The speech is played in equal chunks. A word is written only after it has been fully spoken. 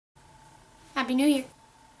Happy New Year.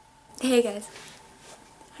 Hey guys.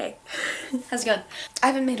 Hey. How's it going? I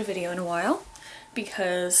haven't made a video in a while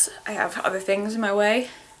because I have other things in my way,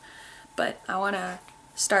 but I want to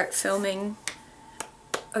start filming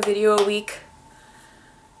a video a week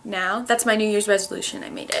now. That's my New Year's resolution. I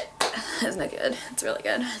made it. Isn't it good? It's really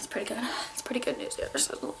good. It's pretty good. It's pretty good New Year's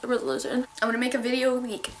resolution. I'm gonna make a video a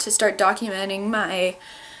week to start documenting my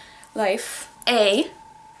life. I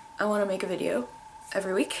want to make a video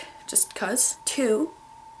every week just cause. 2,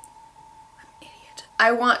 I'm an idiot.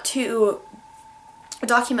 I want to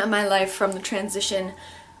document my life from the transition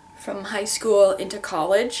from high school into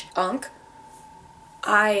college.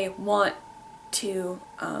 I want to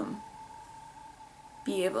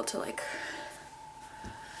be able to like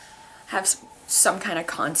have some kind of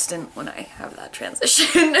constant when I have that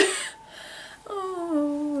transition.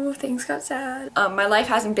 Oh, things got sad. My life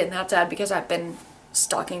hasn't been that sad because I've been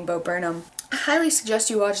stalking Bo Burnham. I highly suggest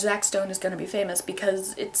you watch Zach Stone Is Gonna Be Famous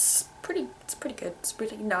because it's pretty good. It's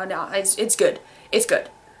good. It's good.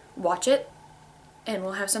 Watch it and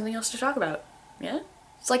we'll have something else to talk about. Yeah?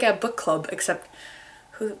 It's like a book club, except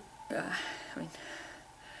I mean,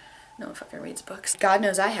 no one fucking reads books. God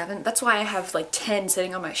knows I haven't. That's why I have like 10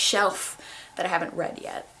 sitting on my shelf that I haven't read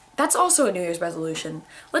yet. That's also a New Year's resolution.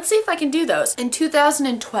 Let's see if I can do those. In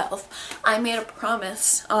 2012, I made a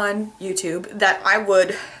promise on YouTube that I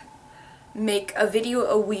would make a video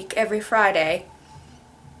a week every Friday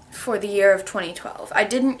for the year of 2012. I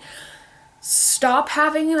didn't stop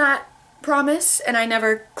having that promise and I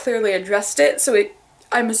never clearly addressed it, so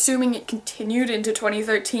I'm assuming it continued into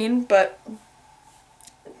 2013, but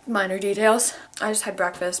minor details. I just had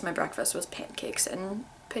breakfast. My breakfast was pancakes and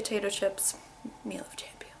potato chips. Meal of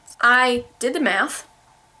champions. I did the math.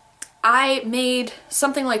 I made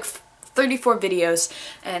something like 34 videos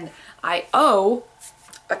and I owe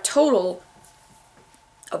a total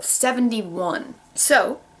of 71.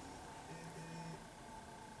 So,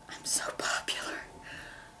 I'm so popular.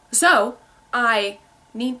 So, I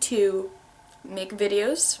need to make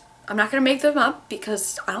videos. I'm not gonna make them up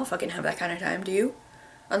because I don't fucking have that kind of time, do you?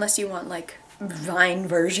 Unless you want like Vine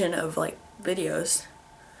version of like videos.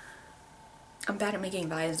 I'm bad at making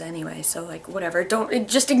vines anyway, so like whatever.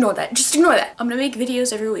 Just ignore that. Just ignore that. I'm gonna make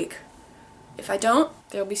videos every week. If I don't,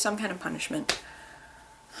 there'll be some kind of punishment.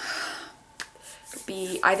 It'll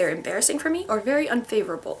be either embarrassing for me or very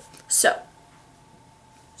unfavorable. So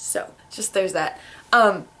just there's that.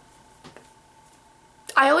 I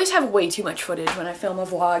always have way too much footage when I film a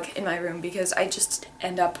vlog in my room because I just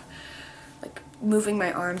end up like moving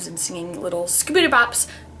my arms and singing little scooby-bops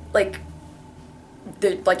like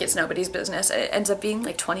it's nobody's business. It ends up being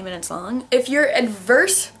like 20 minutes long. If you're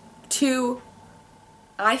adverse to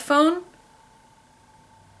iPhone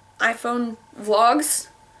vlogs,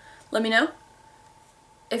 let me know.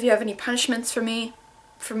 If you have any punishments for me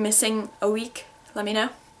for missing a week, let me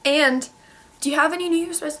know. And do you have any New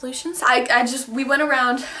Year's resolutions? We went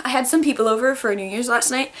around, I had some people over for New Year's last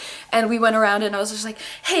night, and we went around and I was just like,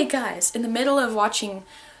 hey guys, in the middle of watching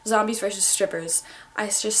Zombies vs. Strippers, I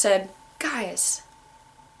just said, guys,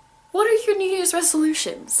 what are your New Year's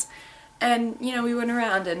resolutions? And, you know, we went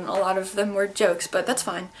around and a lot of them were jokes, but that's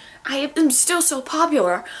fine. I am still so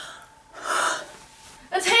popular.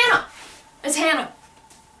 It's Hannah! It's Hannah!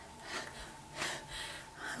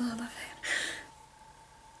 I love Hannah.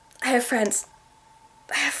 I have friends.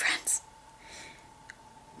 I have friends.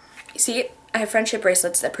 You see, I have friendship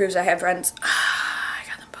bracelets that proves I have friends. I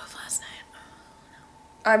got them both last night.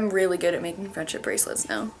 I'm really good at making friendship bracelets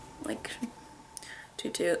now. Like,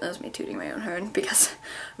 toot toot. That was me tooting my own horn because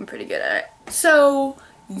I'm pretty good at it. So,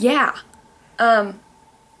 yeah.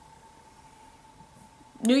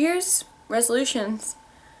 New Year's resolutions.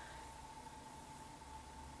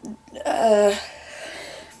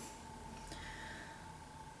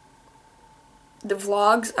 The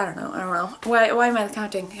vlogs, I don't know. Why am I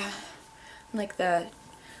counting? Yeah.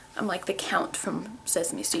 I'm like the count from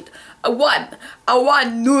Sesame Street. A one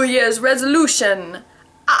New Year's resolution.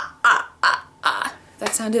 That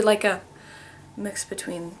sounded like a mix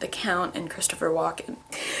between the Count and Christopher Walken.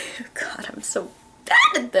 God, I'm so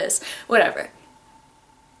bad at this. Whatever.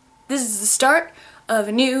 This is the start of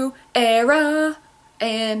a new era,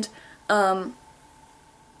 and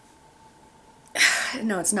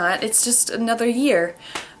no, it's not. It's just another year.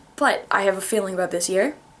 But I have a feeling about this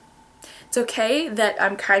year. It's okay that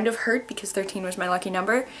I'm kind of hurt because 13 was my lucky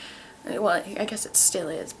number. Well, I guess it still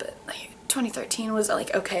is, but like 2013 was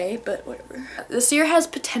like okay, but whatever. This year has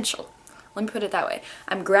potential. Let me put it that way.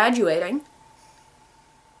 I'm graduating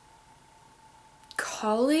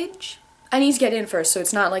college. I need to get in first, so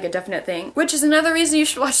it's not like a definite thing. Which is another reason you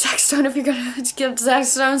should watch Zack Stone if you're gonna get Zack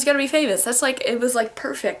Stone's gonna be famous. That's like, it was like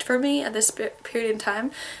perfect for me at this period in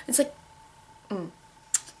time. It's like,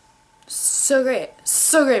 so great.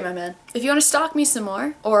 So great, my man. If you want to stalk me some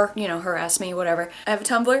more, or, you know, harass me, whatever, I have a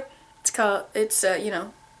Tumblr. It's you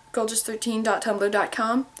know,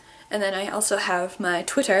 gorgeous13.tumblr.com. And then I also have my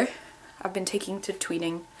Twitter. I've been taking to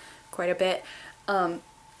tweeting quite a bit.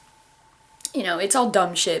 You know, it's all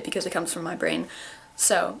dumb shit because it comes from my brain.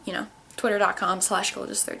 So, you know,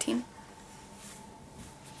 twitter.com/gorgeous13.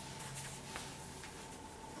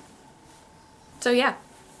 So yeah,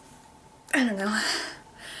 I don't know.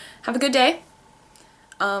 Have a good day.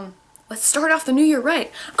 Let's start off the new year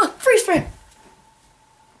right. Oh, freeze frame!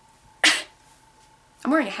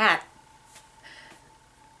 I'm wearing a hat.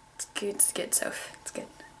 It's good, Soph.